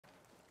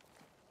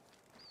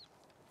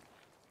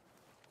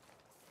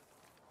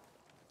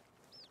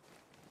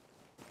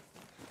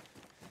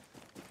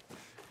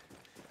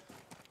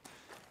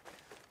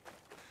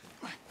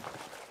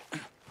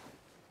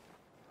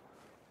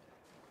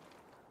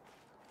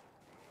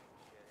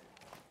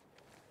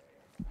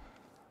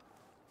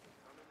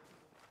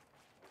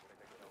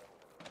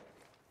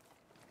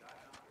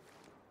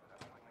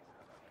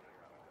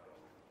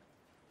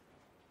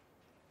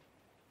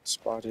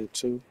Spotted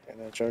two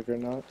and a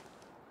juggernaut.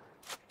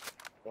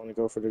 Want to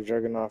go for the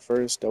juggernaut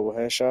first? Double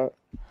headshot.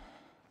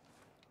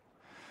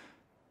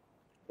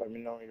 Let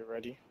me know when you're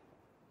ready.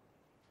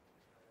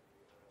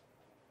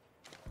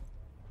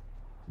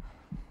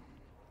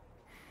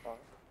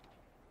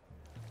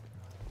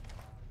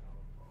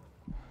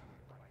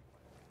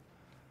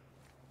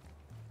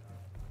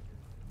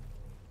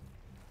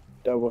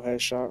 Double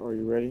headshot. Are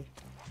you ready?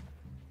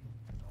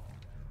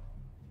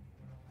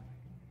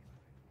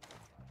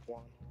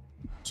 1,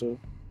 2,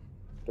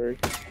 3.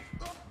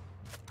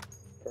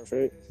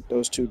 Perfect.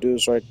 Those two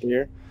dudes right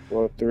there.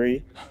 Well,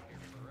 3,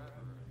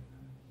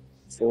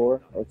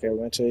 4. Okay,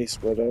 wait till they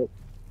split up.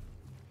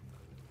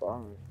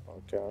 5.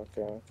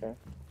 Okay.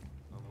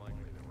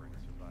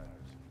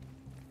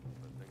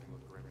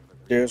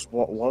 There's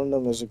one of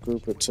them is a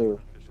group of 2.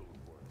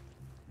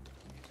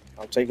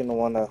 I'm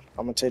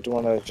gonna take the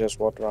one that just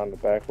walked around the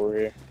back over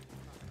here.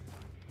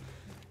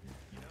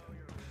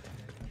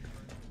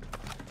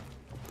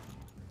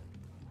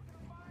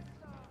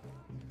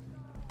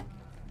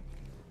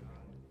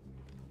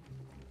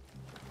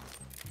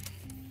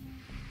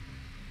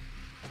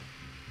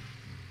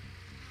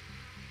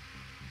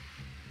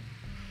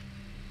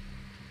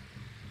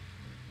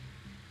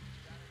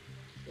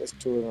 There's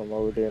 2 of them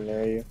over there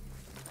near you.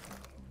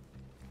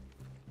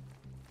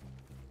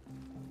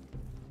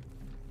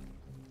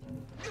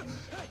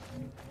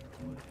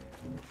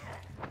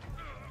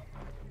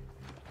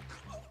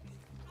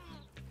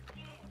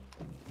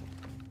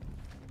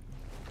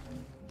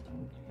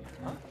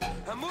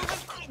 I'm moving.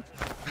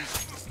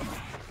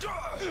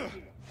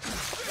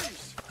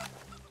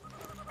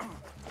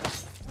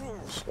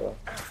 So.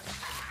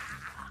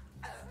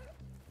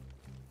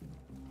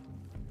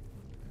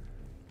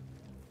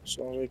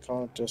 So we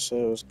can't just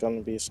say there's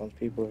gonna be some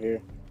people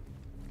here.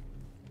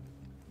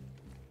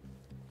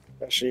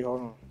 Actually,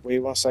 hold on. Wait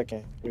 1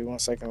 second. Wait 1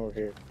 second over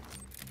here.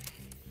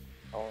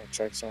 I wanna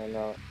check something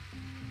out.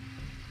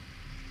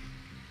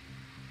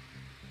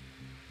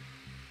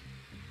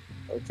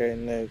 Okay,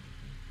 Nick.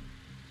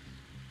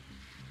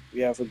 We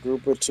have a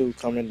group of 2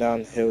 coming down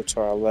the hill to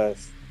our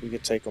left. We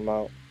could take them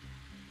out.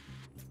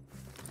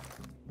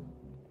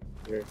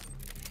 Here.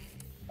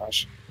 I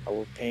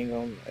will ping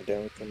them and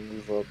then we can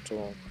move up to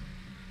them.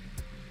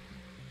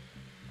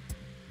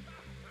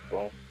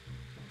 Boom.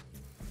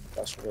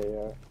 That's where they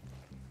are.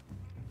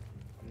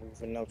 I'm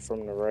moving up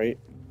from the right.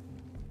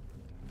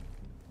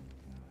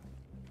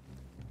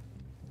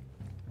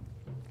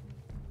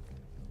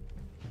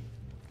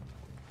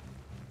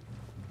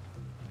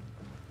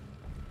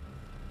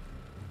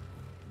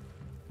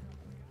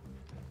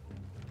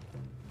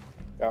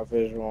 Got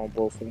visual on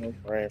both of them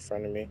right in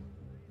front of me.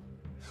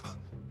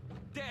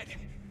 Dead.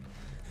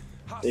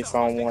 They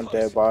found one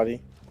dead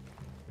body.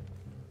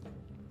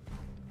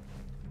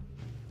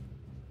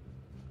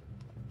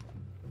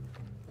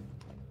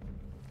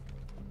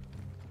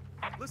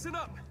 Listen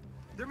up.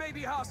 There may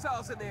be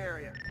hostiles in the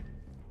area.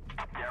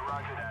 Yeah,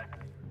 roger that.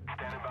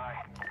 Standing by.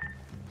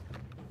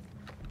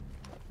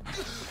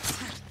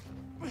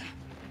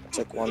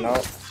 Took one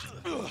out.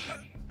 The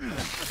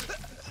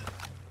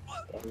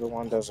other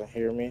one doesn't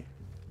hear me.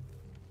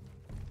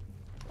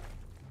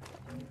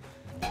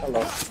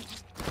 Hello.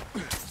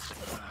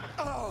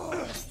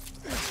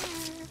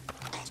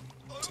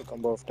 Took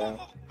them both down.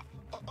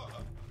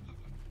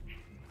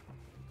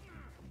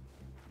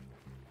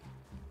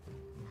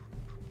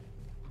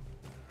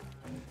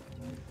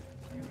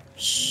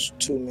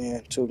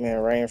 Two men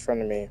right in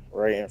front of me.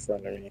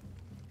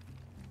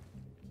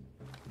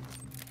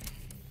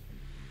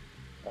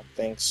 I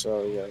think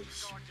so,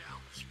 yes.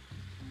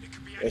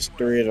 It's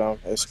 3 of them.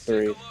 It's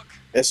 3.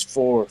 It's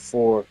 4.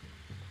 5.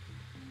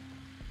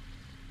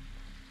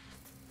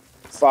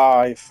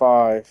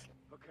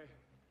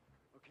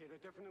 Okay, they're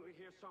definitely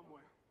here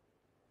somewhere.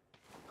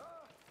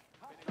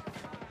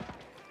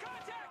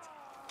 Contact!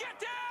 Get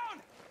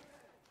down!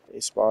 They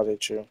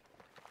spotted you.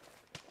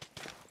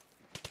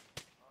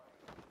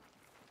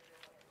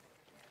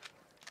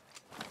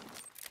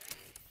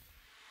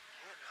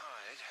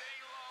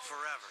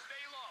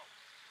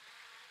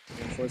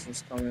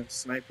 Reinforcements coming.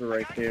 Sniper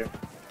right there.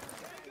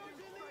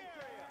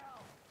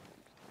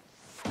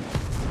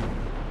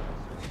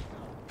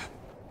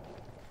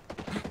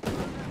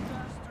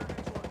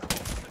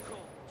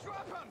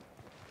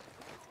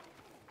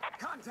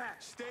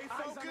 Contact! Stay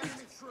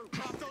focused!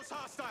 Drop those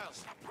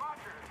hostiles!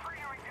 Roger, free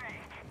to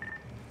engage.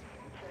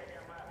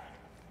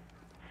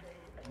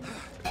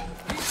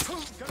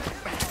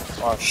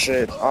 Oh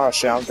shit,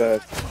 I'm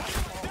dead.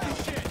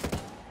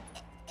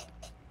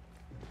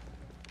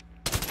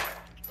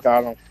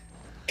 Got him.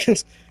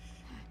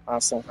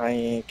 Somehow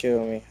he ain't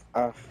kill me.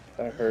 That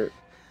hurt.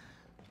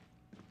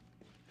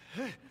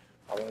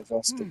 I'm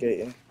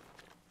investigating.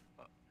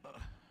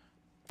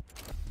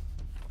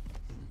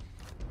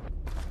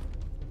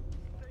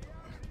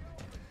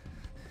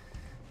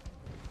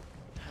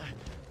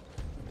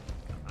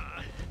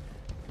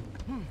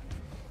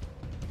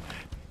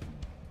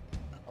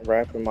 I'm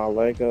wrapping my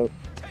leg up.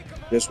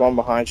 There's one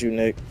behind you,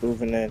 Nick,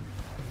 moving in.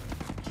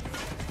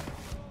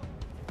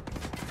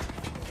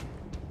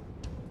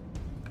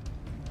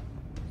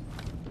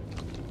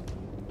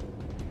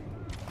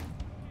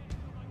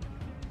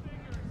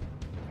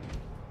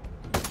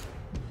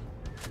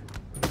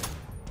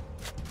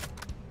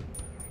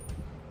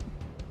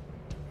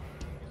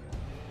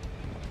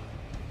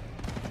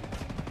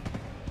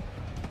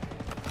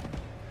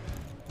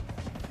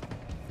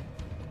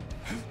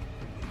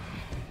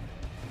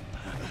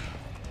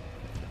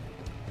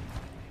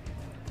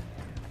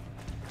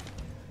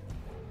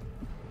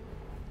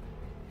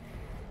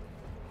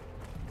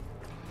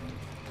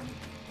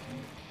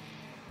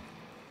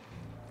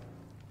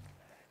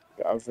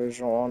 got a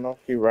visual on him.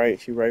 He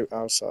right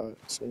outside.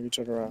 So you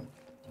turn around.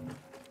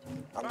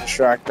 I'm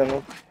distracting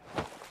him.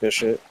 Good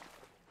shit.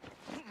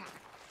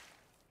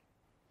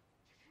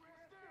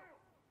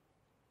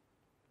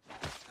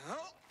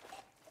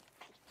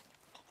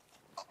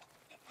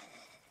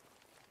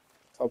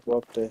 Couple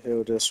up the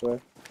hill this way.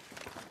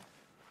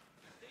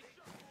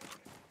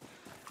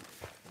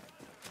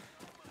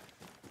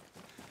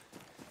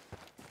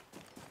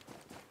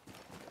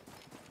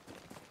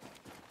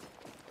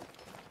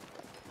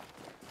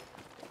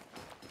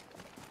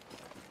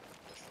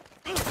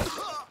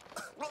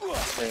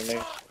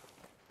 Grenade.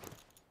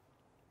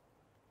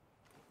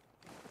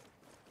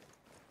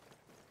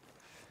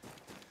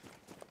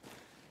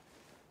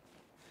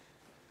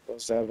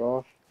 Was that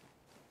all?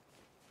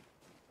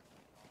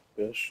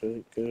 Good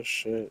shit, good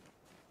shit.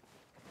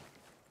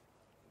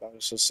 That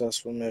was a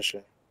successful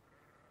mission.